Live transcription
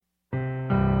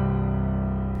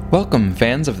Welcome,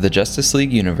 fans of the Justice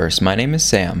League universe. My name is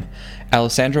Sam.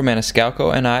 Alessandro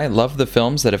Maniscalco and I love the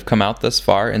films that have come out thus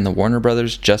far in the Warner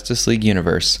Brothers Justice League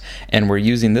universe, and we're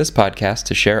using this podcast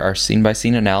to share our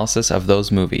scene-by-scene analysis of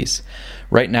those movies.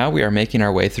 Right now, we are making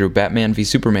our way through Batman v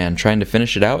Superman, trying to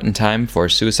finish it out in time for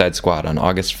Suicide Squad on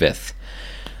August 5th.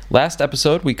 Last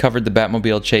episode, we covered the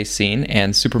Batmobile chase scene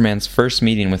and Superman's first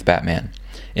meeting with Batman.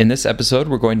 In this episode,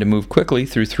 we're going to move quickly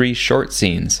through three short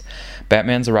scenes: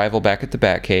 Batman's arrival back at the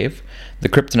Batcave, the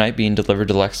kryptonite being delivered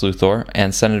to Lex Luthor,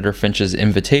 and Senator Finch's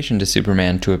invitation to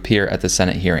Superman to appear at the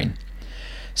Senate hearing.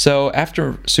 So,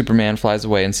 after Superman flies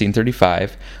away in scene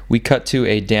 35, we cut to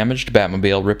a damaged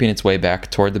Batmobile ripping its way back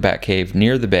toward the Batcave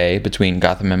near the bay between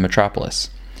Gotham and Metropolis.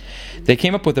 They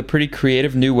came up with a pretty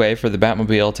creative new way for the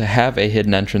Batmobile to have a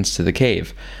hidden entrance to the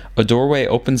cave. A doorway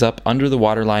opens up under the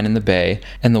waterline in the bay,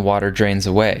 and the water drains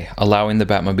away, allowing the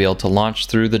Batmobile to launch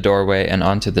through the doorway and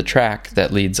onto the track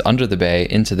that leads under the bay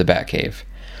into the Batcave.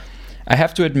 I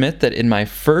have to admit that in my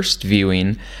first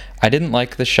viewing, I didn't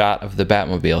like the shot of the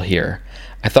Batmobile here.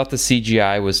 I thought the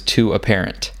CGI was too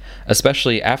apparent,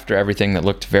 especially after everything that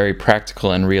looked very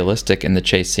practical and realistic in the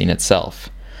chase scene itself.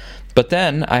 But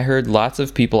then I heard lots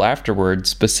of people afterward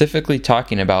specifically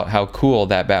talking about how cool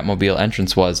that Batmobile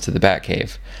entrance was to the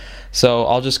Batcave. So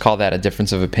I'll just call that a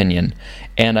difference of opinion.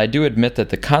 And I do admit that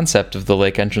the concept of the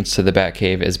lake entrance to the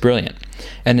Batcave is brilliant.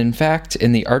 And in fact,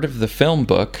 in the Art of the Film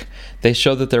book, they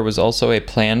show that there was also a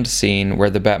planned scene where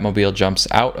the Batmobile jumps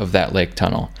out of that lake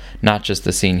tunnel, not just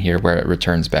the scene here where it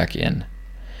returns back in.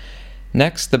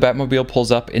 Next, the Batmobile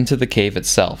pulls up into the cave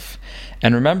itself.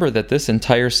 And remember that this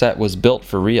entire set was built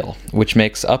for real, which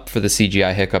makes up for the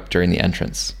CGI hiccup during the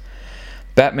entrance.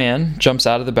 Batman jumps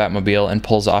out of the Batmobile and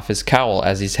pulls off his cowl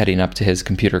as he's heading up to his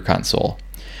computer console.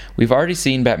 We've already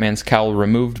seen Batman's cowl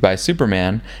removed by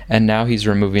Superman, and now he's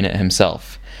removing it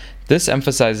himself. This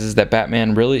emphasizes that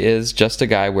Batman really is just a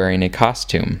guy wearing a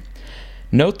costume.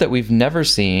 Note that we've never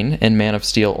seen, in Man of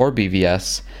Steel or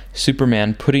BVS,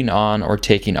 Superman putting on or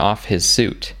taking off his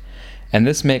suit. And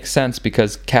this makes sense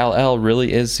because Kal-El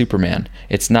really is Superman.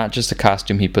 It's not just a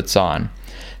costume he puts on.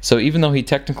 So even though he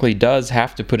technically does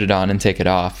have to put it on and take it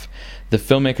off, the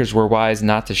filmmakers were wise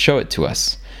not to show it to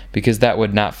us, because that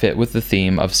would not fit with the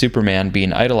theme of Superman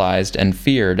being idolized and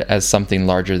feared as something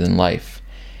larger than life.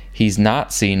 He's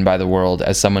not seen by the world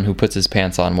as someone who puts his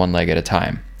pants on one leg at a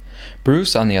time.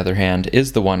 Bruce, on the other hand,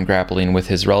 is the one grappling with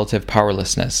his relative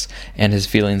powerlessness and his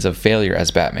feelings of failure as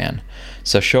Batman,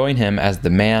 so showing him as the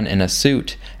man in a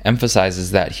suit emphasizes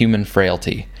that human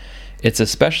frailty. It's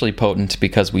especially potent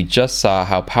because we just saw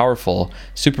how powerful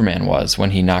Superman was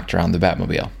when he knocked around the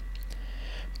Batmobile.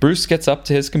 Bruce gets up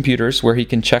to his computers where he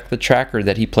can check the tracker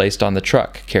that he placed on the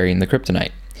truck carrying the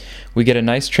kryptonite. We get a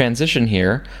nice transition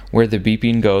here where the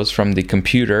beeping goes from the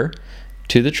computer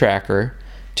to the tracker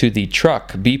to the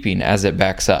truck beeping as it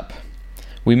backs up.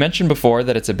 We mentioned before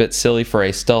that it's a bit silly for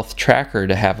a stealth tracker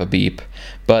to have a beep,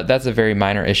 but that's a very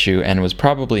minor issue and was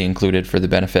probably included for the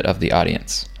benefit of the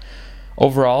audience.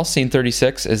 Overall, scene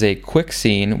 36 is a quick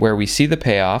scene where we see the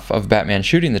payoff of Batman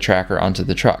shooting the tracker onto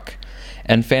the truck,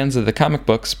 and fans of the comic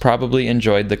books probably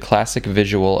enjoyed the classic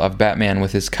visual of Batman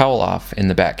with his cowl off in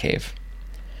the Batcave.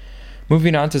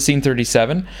 Moving on to scene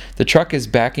 37, the truck is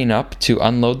backing up to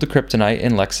unload the kryptonite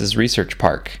in Lex's research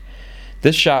park.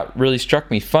 This shot really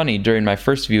struck me funny during my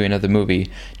first viewing of the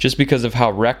movie, just because of how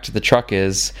wrecked the truck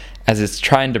is as it's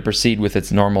trying to proceed with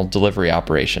its normal delivery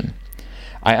operation.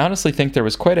 I honestly think there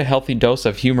was quite a healthy dose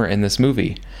of humor in this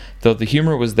movie, though the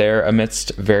humor was there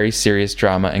amidst very serious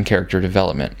drama and character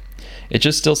development. It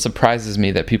just still surprises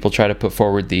me that people try to put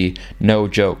forward the no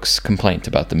jokes complaint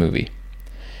about the movie.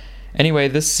 Anyway,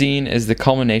 this scene is the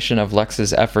culmination of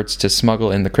Lex's efforts to smuggle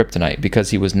in the kryptonite because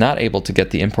he was not able to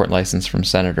get the import license from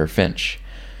Senator Finch.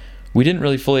 We didn't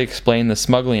really fully explain the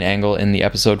smuggling angle in the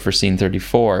episode for scene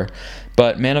 34,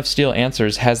 but Man of Steel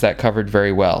Answers has that covered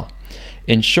very well.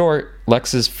 In short,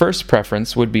 Lex's first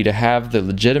preference would be to have the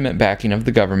legitimate backing of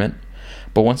the government,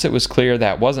 but once it was clear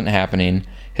that wasn't happening,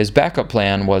 his backup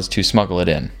plan was to smuggle it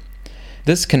in.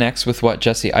 This connects with what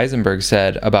Jesse Eisenberg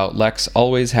said about Lex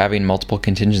always having multiple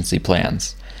contingency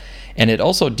plans. And it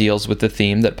also deals with the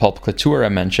theme that Pulp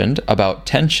Clitura mentioned about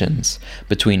tensions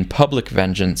between public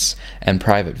vengeance and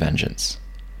private vengeance.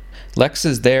 Lex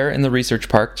is there in the research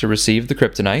park to receive the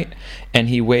kryptonite, and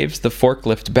he waves the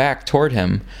forklift back toward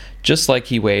him, just like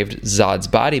he waved Zod's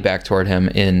body back toward him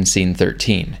in scene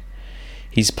 13.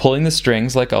 He's pulling the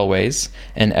strings like always,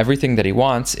 and everything that he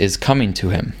wants is coming to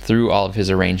him through all of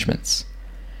his arrangements.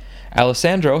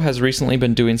 Alessandro has recently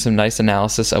been doing some nice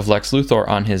analysis of Lex Luthor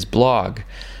on his blog,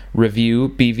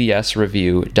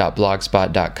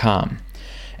 reviewbvsreview.blogspot.com.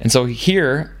 And so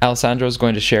here, Alessandro is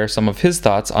going to share some of his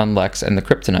thoughts on Lex and the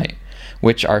kryptonite,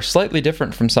 which are slightly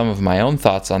different from some of my own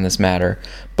thoughts on this matter,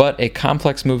 but a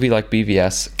complex movie like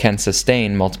BVS can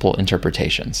sustain multiple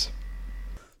interpretations.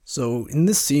 So in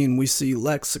this scene, we see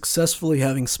Lex successfully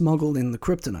having smuggled in the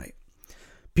kryptonite.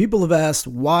 People have asked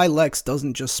why Lex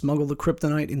doesn't just smuggle the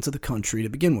kryptonite into the country to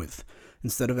begin with,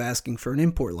 instead of asking for an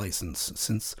import license,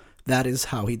 since that is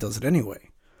how he does it anyway.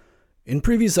 In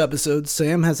previous episodes,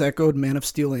 Sam has echoed Man of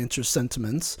Steel Answer's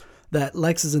sentiments that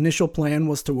Lex's initial plan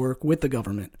was to work with the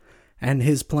government, and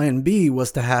his plan B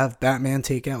was to have Batman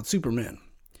take out Superman.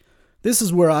 This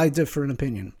is where I differ in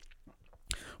opinion.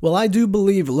 While I do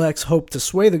believe Lex hoped to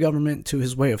sway the government to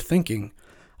his way of thinking,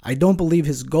 I don't believe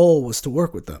his goal was to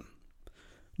work with them.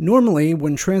 Normally,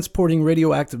 when transporting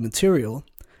radioactive material,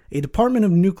 a Department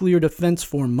of Nuclear Defense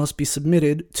form must be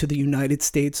submitted to the United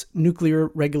States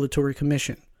Nuclear Regulatory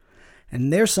Commission,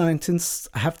 and their scientists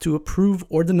have to approve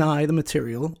or deny the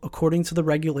material according to the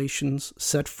regulations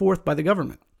set forth by the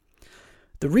government.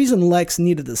 The reason Lex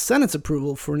needed the Senate's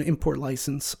approval for an import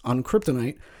license on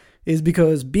kryptonite is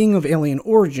because, being of alien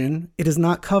origin, it is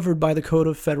not covered by the Code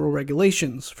of Federal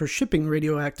Regulations for shipping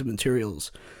radioactive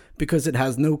materials, because it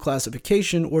has no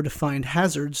classification or defined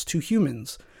hazards to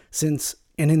humans, since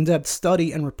an in-depth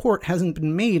study and report hasn't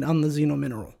been made on the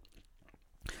xenomineral.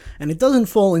 And it doesn't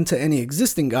fall into any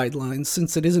existing guidelines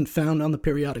since it isn't found on the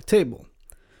periodic table.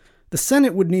 The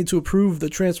Senate would need to approve the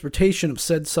transportation of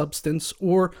said substance,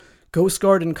 or Coast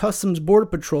Guard and Customs Border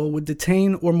Patrol would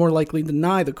detain or more likely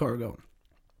deny the cargo.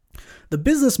 The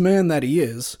businessman that he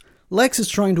is, Lex is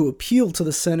trying to appeal to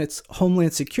the Senate's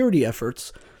Homeland Security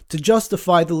efforts to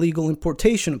justify the legal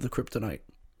importation of the kryptonite.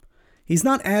 He's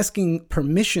not asking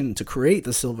permission to create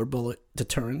the silver bullet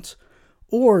deterrent,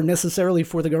 or necessarily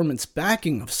for the government's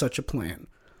backing of such a plan,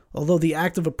 although the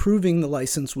act of approving the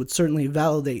license would certainly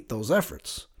validate those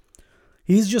efforts.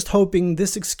 He's just hoping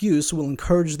this excuse will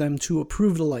encourage them to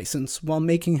approve the license while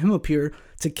making him appear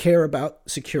to care about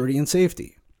security and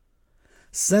safety.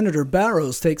 Senator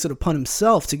Barrows takes it upon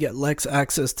himself to get Lex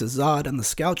access to Zod and the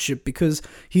scout ship because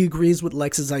he agrees with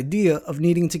Lex's idea of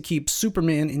needing to keep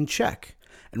Superman in check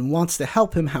and wants to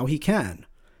help him how he can.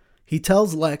 He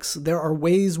tells Lex there are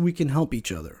ways we can help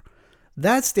each other.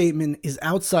 That statement is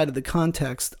outside of the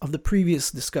context of the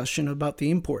previous discussion about the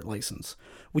import license,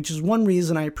 which is one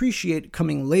reason I appreciate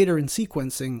coming later in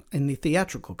sequencing in the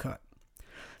theatrical cut.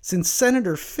 Since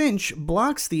Senator Finch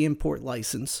blocks the import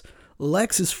license,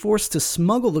 Lex is forced to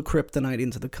smuggle the kryptonite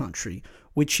into the country,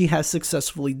 which he has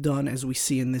successfully done as we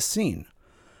see in this scene.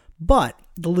 But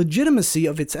the legitimacy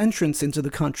of its entrance into the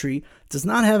country does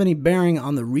not have any bearing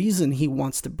on the reason he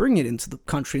wants to bring it into the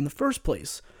country in the first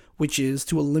place, which is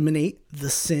to eliminate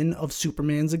the sin of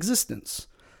Superman's existence,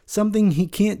 something he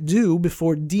can't do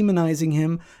before demonizing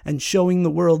him and showing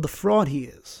the world the fraud he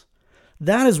is.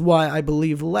 That is why I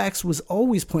believe Lex was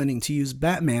always planning to use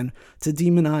Batman to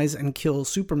demonize and kill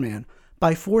Superman,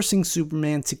 by forcing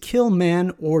Superman to kill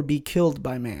man or be killed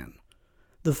by man.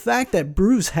 The fact that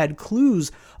Bruce had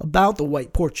clues about the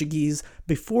White Portuguese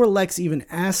before Lex even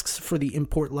asks for the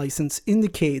import license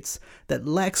indicates that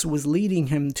Lex was leading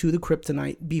him to the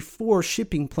kryptonite before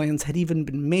shipping plans had even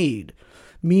been made,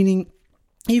 meaning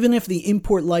even if the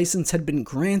import license had been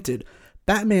granted,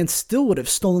 Batman still would have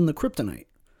stolen the kryptonite.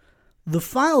 The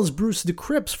files Bruce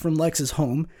decrypts from Lex's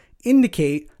home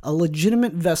indicate a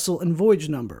legitimate vessel and voyage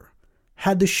number.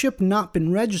 Had the ship not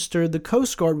been registered, the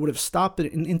Coast Guard would have stopped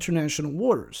it in international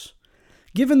waters.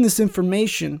 Given this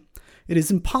information, it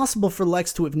is impossible for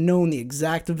Lex to have known the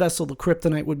exact vessel the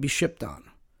kryptonite would be shipped on.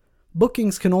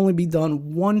 Bookings can only be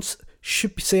done once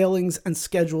ship sailings and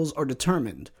schedules are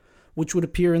determined, which would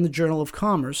appear in the Journal of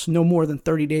Commerce no more than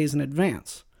 30 days in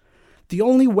advance. The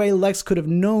only way Lex could have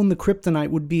known the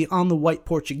kryptonite would be on the White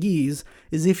Portuguese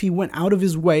is if he went out of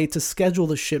his way to schedule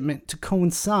the shipment to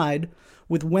coincide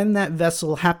with when that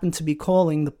vessel happened to be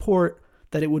calling the port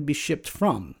that it would be shipped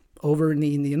from, over in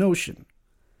the Indian Ocean.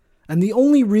 And the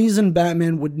only reason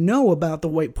Batman would know about the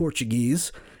White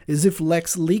Portuguese is if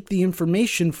Lex leaked the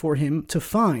information for him to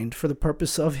find for the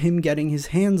purpose of him getting his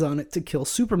hands on it to kill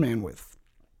Superman with.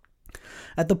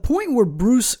 At the point where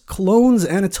Bruce clones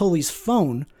Anatoly's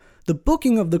phone, the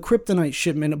booking of the kryptonite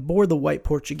shipment aboard the White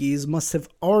Portuguese must have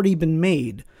already been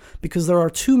made, because there are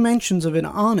 2 mentions of it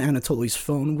on Anatoly's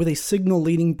phone with a signal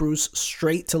leading Bruce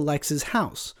straight to Lex's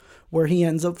house, where he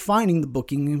ends up finding the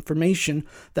booking information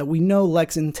that we know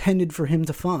Lex intended for him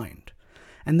to find.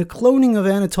 And the cloning of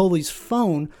Anatoly's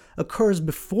phone occurs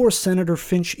before Senator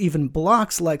Finch even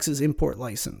blocks Lex's import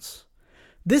license.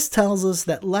 This tells us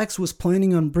that Lex was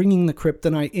planning on bringing the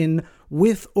kryptonite in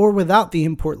with or without the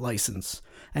import license,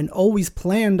 and always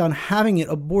planned on having it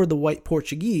aboard the White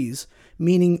Portuguese,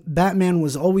 meaning Batman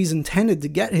was always intended to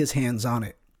get his hands on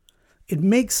it. It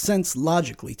makes sense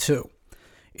logically, too.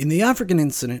 In the African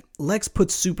incident, Lex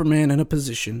puts Superman in a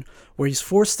position where he's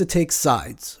forced to take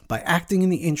sides by acting in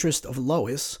the interest of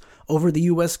Lois over the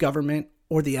US government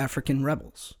or the African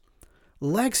rebels.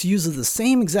 Lex uses the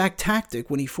same exact tactic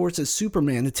when he forces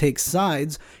Superman to take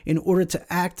sides in order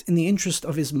to act in the interest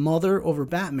of his mother over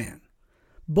Batman.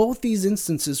 Both these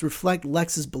instances reflect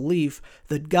Lex's belief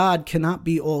that God cannot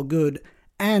be all good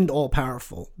and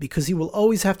all-powerful, because he will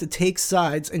always have to take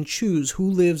sides and choose who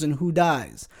lives and who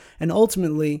dies, and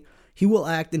ultimately, he will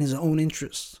act in his own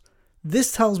interests.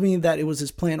 This tells me that it was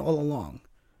his plan all along.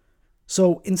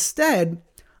 So instead,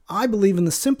 I believe in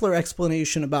the simpler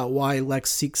explanation about why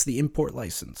Lex seeks the import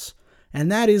license,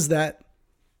 and that is that,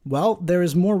 well, there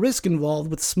is more risk involved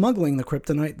with smuggling the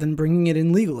kryptonite than bringing it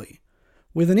in legally.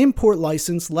 With an import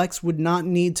license, Lex would not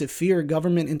need to fear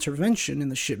government intervention in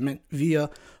the shipment via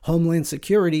Homeland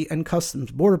Security and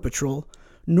Customs Border Patrol,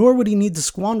 nor would he need to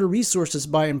squander resources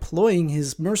by employing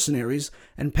his mercenaries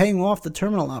and paying off the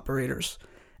terminal operators,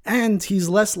 and he's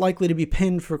less likely to be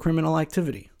pinned for criminal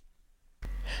activity.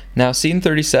 Now, scene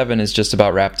 37 is just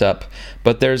about wrapped up,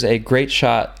 but there's a great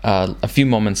shot a few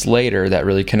moments later that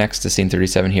really connects to scene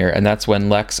 37 here, and that's when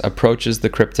Lex approaches the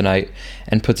kryptonite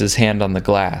and puts his hand on the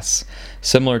glass,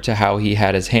 similar to how he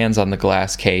had his hands on the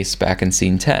glass case back in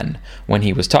scene 10, when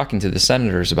he was talking to the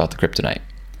senators about the kryptonite.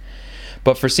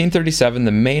 But for scene 37,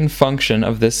 the main function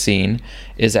of this scene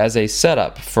is as a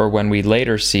setup for when we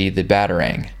later see the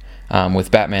Batarang,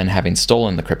 with Batman having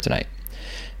stolen the kryptonite.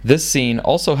 This scene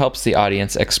also helps the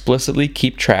audience explicitly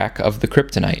keep track of the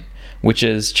kryptonite, which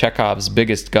is Chekhov's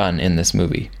biggest gun in this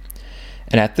movie.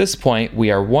 And at this point,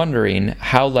 we are wondering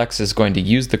how Lex is going to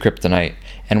use the kryptonite,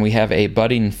 and we have a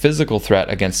budding physical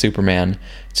threat against Superman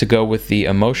to go with the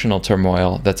emotional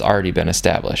turmoil that's already been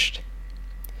established.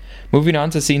 Moving on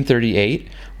to scene 38,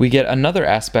 we get another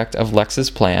aspect of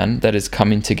Lex's plan that is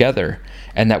coming together,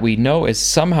 and that we know is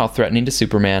somehow threatening to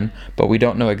Superman, but we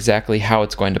don't know exactly how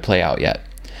it's going to play out yet.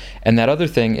 And that other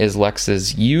thing is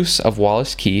Lex's use of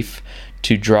Wallace Keefe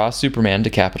to draw Superman to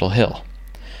Capitol Hill.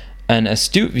 An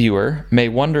astute viewer may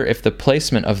wonder if the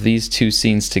placement of these two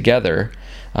scenes together,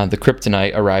 the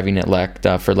kryptonite arriving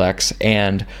at for Lex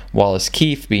and Wallace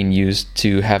Keefe being used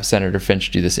to have Senator Finch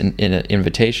do this in an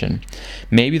invitation,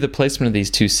 maybe the placement of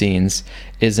these two scenes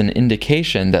is an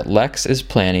indication that Lex is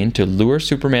planning to lure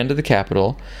Superman to the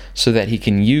Capitol so that he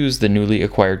can use the newly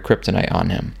acquired kryptonite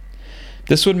on him.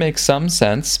 This would make some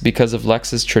sense because of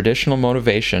Lex's traditional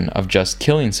motivation of just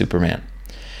killing Superman.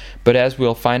 But as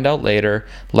we'll find out later,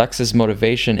 Lex's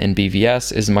motivation in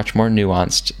BVS is much more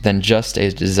nuanced than just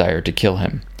a desire to kill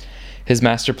him. His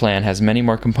master plan has many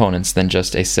more components than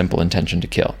just a simple intention to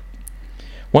kill.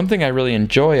 One thing I really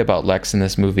enjoy about Lex in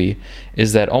this movie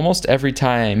is that almost every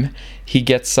time he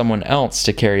gets someone else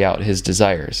to carry out his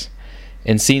desires.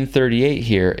 In scene 38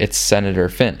 here, it's Senator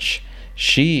Finch.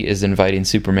 She is inviting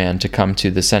Superman to come to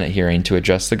the Senate hearing to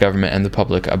address the government and the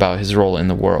public about his role in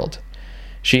the world.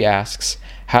 She asks,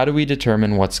 "How do we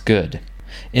determine what's good?"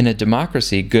 In a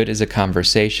democracy, good is a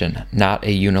conversation, not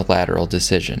a unilateral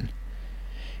decision.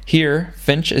 Here,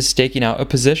 Finch is staking out a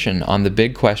position on the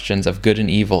big questions of good and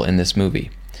evil in this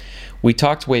movie. We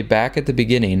talked way back at the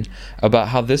beginning about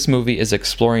how this movie is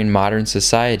exploring modern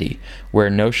society,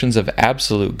 where notions of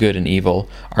absolute good and evil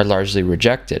are largely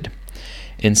rejected.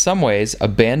 In some ways,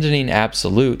 abandoning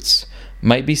absolutes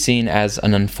might be seen as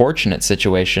an unfortunate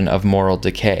situation of moral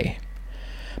decay.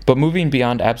 But moving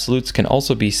beyond absolutes can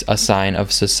also be a sign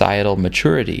of societal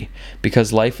maturity,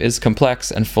 because life is complex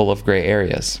and full of gray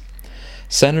areas.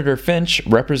 Senator Finch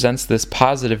represents this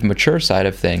positive, mature side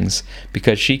of things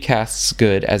because she casts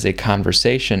good as a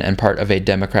conversation and part of a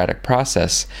democratic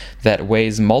process that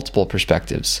weighs multiple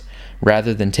perspectives,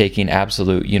 rather than taking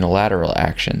absolute unilateral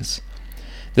actions.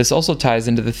 This also ties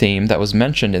into the theme that was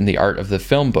mentioned in the Art of the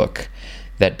Film book,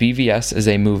 that BVS is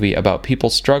a movie about people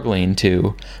struggling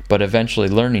to, but eventually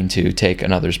learning to, take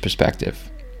another's perspective.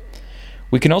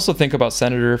 We can also think about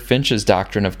Senator Finch's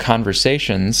doctrine of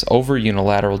conversations over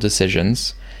unilateral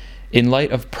decisions in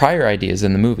light of prior ideas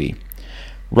in the movie.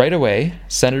 Right away,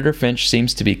 Senator Finch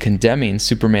seems to be condemning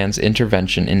Superman's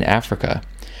intervention in Africa,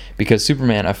 because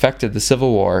Superman affected the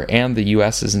Civil War and the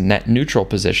U.S.'s net neutral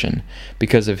position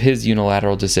because of his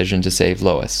unilateral decision to save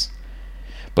Lois.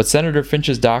 But Senator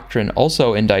Finch's doctrine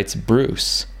also indicts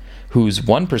Bruce, whose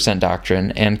 1%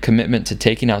 doctrine and commitment to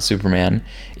taking out Superman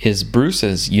is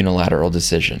Bruce's unilateral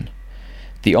decision.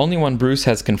 The only one Bruce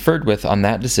has conferred with on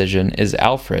that decision is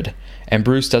Alfred, and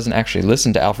Bruce doesn't actually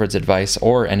listen to Alfred's advice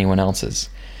or anyone else's.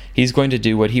 He's going to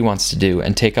do what he wants to do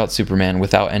and take out Superman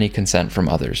without any consent from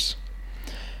others.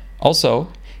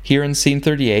 Also, here in scene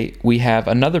 38, we have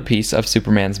another piece of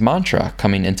Superman's mantra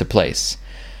coming into place.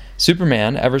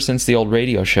 Superman, ever since the old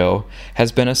radio show,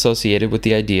 has been associated with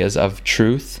the ideas of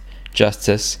truth,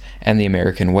 justice, and the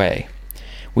American way.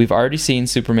 We've already seen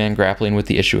Superman grappling with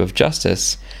the issue of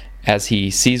justice as he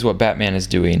sees what Batman is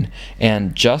doing,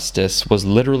 and justice was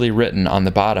literally written on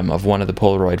the bottom of one of the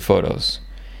Polaroid photos.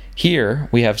 Here,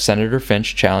 we have Senator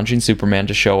Finch challenging Superman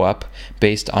to show up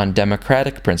based on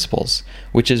democratic principles,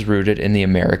 which is rooted in the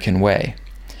American way.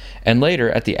 And later,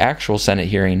 at the actual Senate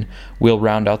hearing, we'll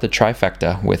round out the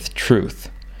trifecta with truth.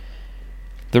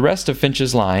 The rest of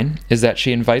Finch's line is that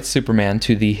she invites Superman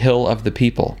to the Hill of the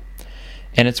People.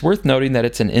 And it's worth noting that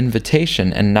it's an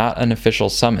invitation and not an official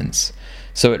summons,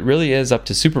 so it really is up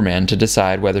to Superman to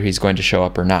decide whether he's going to show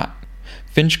up or not.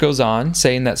 Finch goes on,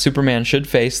 saying that Superman should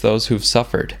face those who've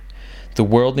suffered. The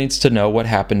world needs to know what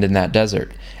happened in that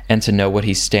desert, and to know what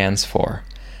he stands for.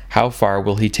 How far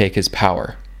will he take his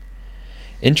power?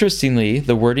 Interestingly,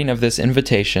 the wording of this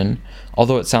invitation,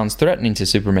 although it sounds threatening to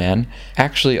Superman,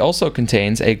 actually also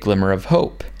contains a glimmer of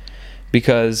hope.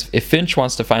 Because if Finch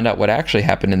wants to find out what actually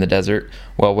happened in the desert,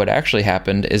 well, what actually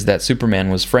happened is that Superman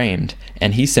was framed,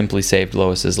 and he simply saved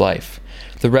Lois's life.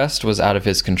 The rest was out of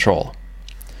his control.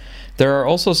 There are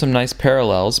also some nice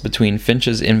parallels between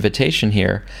Finch's invitation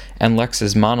here and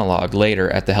Lex's monologue later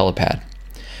at the helipad.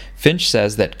 Finch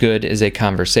says that good is a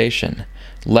conversation.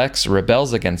 Lex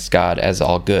rebels against God as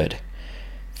all good.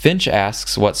 Finch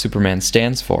asks what Superman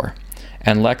stands for,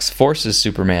 and Lex forces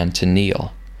Superman to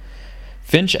kneel.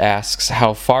 Finch asks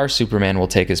how far Superman will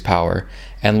take his power,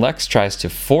 and Lex tries to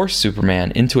force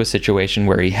Superman into a situation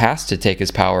where he has to take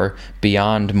his power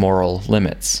beyond moral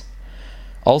limits.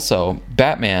 Also,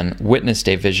 Batman witnessed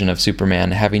a vision of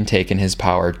Superman having taken his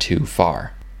power too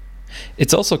far.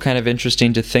 It's also kind of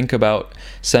interesting to think about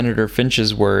Senator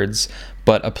Finch's words,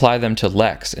 but apply them to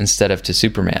Lex instead of to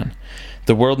Superman.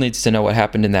 The world needs to know what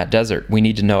happened in that desert. We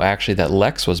need to know actually that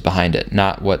Lex was behind it,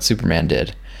 not what Superman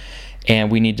did.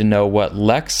 And we need to know what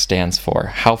Lex stands for.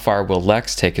 How far will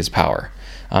Lex take his power?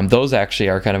 Those actually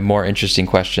are kind of more interesting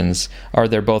questions, or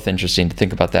they're both interesting to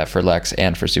think about that for Lex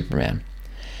and for Superman.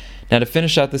 Now, to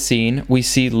finish out the scene, we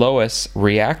see Lois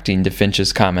reacting to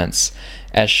Finch's comments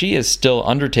as she is still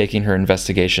undertaking her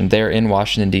investigation there in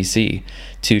Washington, D.C.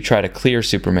 to try to clear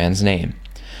Superman's name.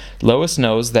 Lois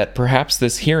knows that perhaps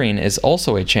this hearing is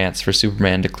also a chance for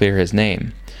Superman to clear his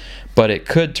name, but it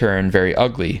could turn very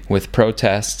ugly with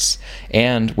protests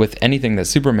and with anything that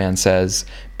Superman says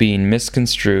being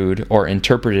misconstrued or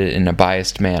interpreted in a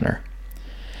biased manner.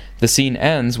 The scene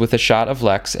ends with a shot of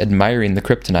Lex admiring the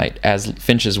kryptonite as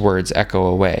Finch's words echo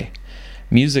away.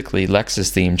 Musically, Lex's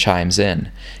theme chimes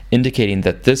in, indicating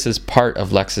that this is part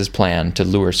of Lex's plan to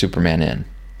lure Superman in.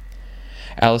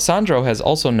 Alessandro has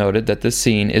also noted that this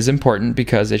scene is important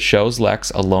because it shows Lex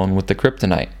alone with the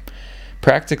kryptonite.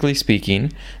 Practically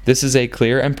speaking, this is a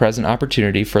clear and present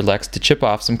opportunity for Lex to chip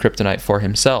off some kryptonite for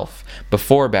himself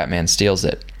before Batman steals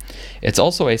it. It's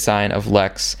also a sign of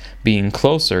Lex being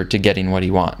closer to getting what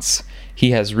he wants.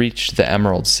 He has reached the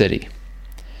Emerald City.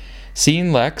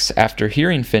 Seeing Lex, after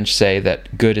hearing Finch say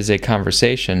that good is a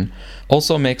conversation,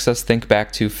 also makes us think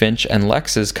back to Finch and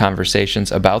Lex's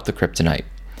conversations about the kryptonite.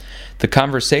 The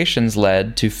conversations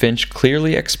led to Finch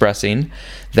clearly expressing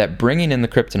that bringing in the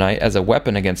kryptonite as a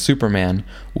weapon against Superman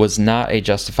was not a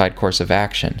justified course of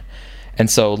action. And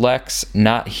so Lex,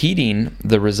 not heeding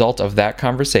the result of that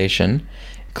conversation,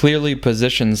 clearly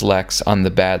positions Lex on the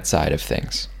bad side of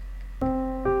things.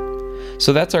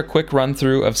 So that's our quick run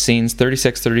through of scenes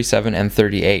 36, 37, and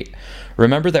 38.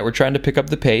 Remember that we're trying to pick up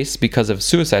the pace because of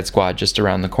Suicide Squad just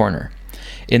around the corner.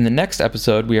 In the next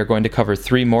episode, we are going to cover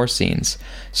 3 more scenes,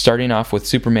 starting off with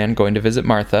Superman going to visit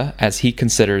Martha as he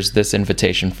considers this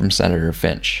invitation from Senator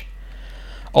Finch.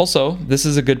 Also, this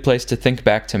is a good place to think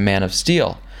back to Man of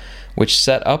Steel, which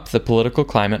set up the political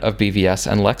climate of BVS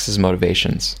and Lex's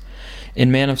motivations.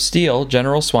 In Man of Steel,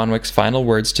 General Swanwick's final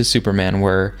words to Superman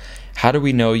were, "How do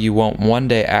we know you won't one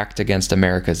day act against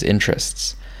America's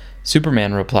interests?"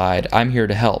 Superman replied, "I'm here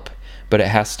to help, but it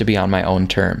has to be on my own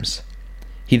terms."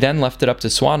 He then left it up to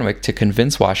Swanwick to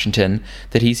convince Washington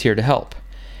that he's here to help.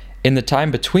 In the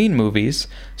time between movies,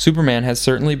 Superman has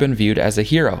certainly been viewed as a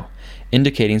hero,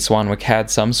 indicating Swanwick had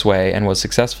some sway and was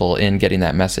successful in getting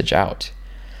that message out.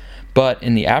 But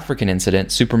in the African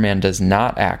incident, Superman does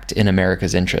not act in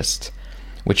America's interest,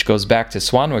 which goes back to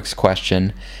Swanwick's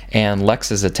question and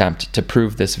Lex's attempt to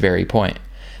prove this very point,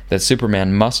 that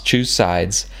Superman must choose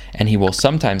sides and he will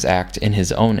sometimes act in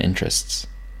his own interests.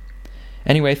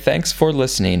 Anyway, thanks for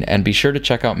listening, and be sure to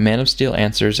check out Man of Steel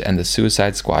Answers and the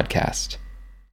Suicide Squad cast.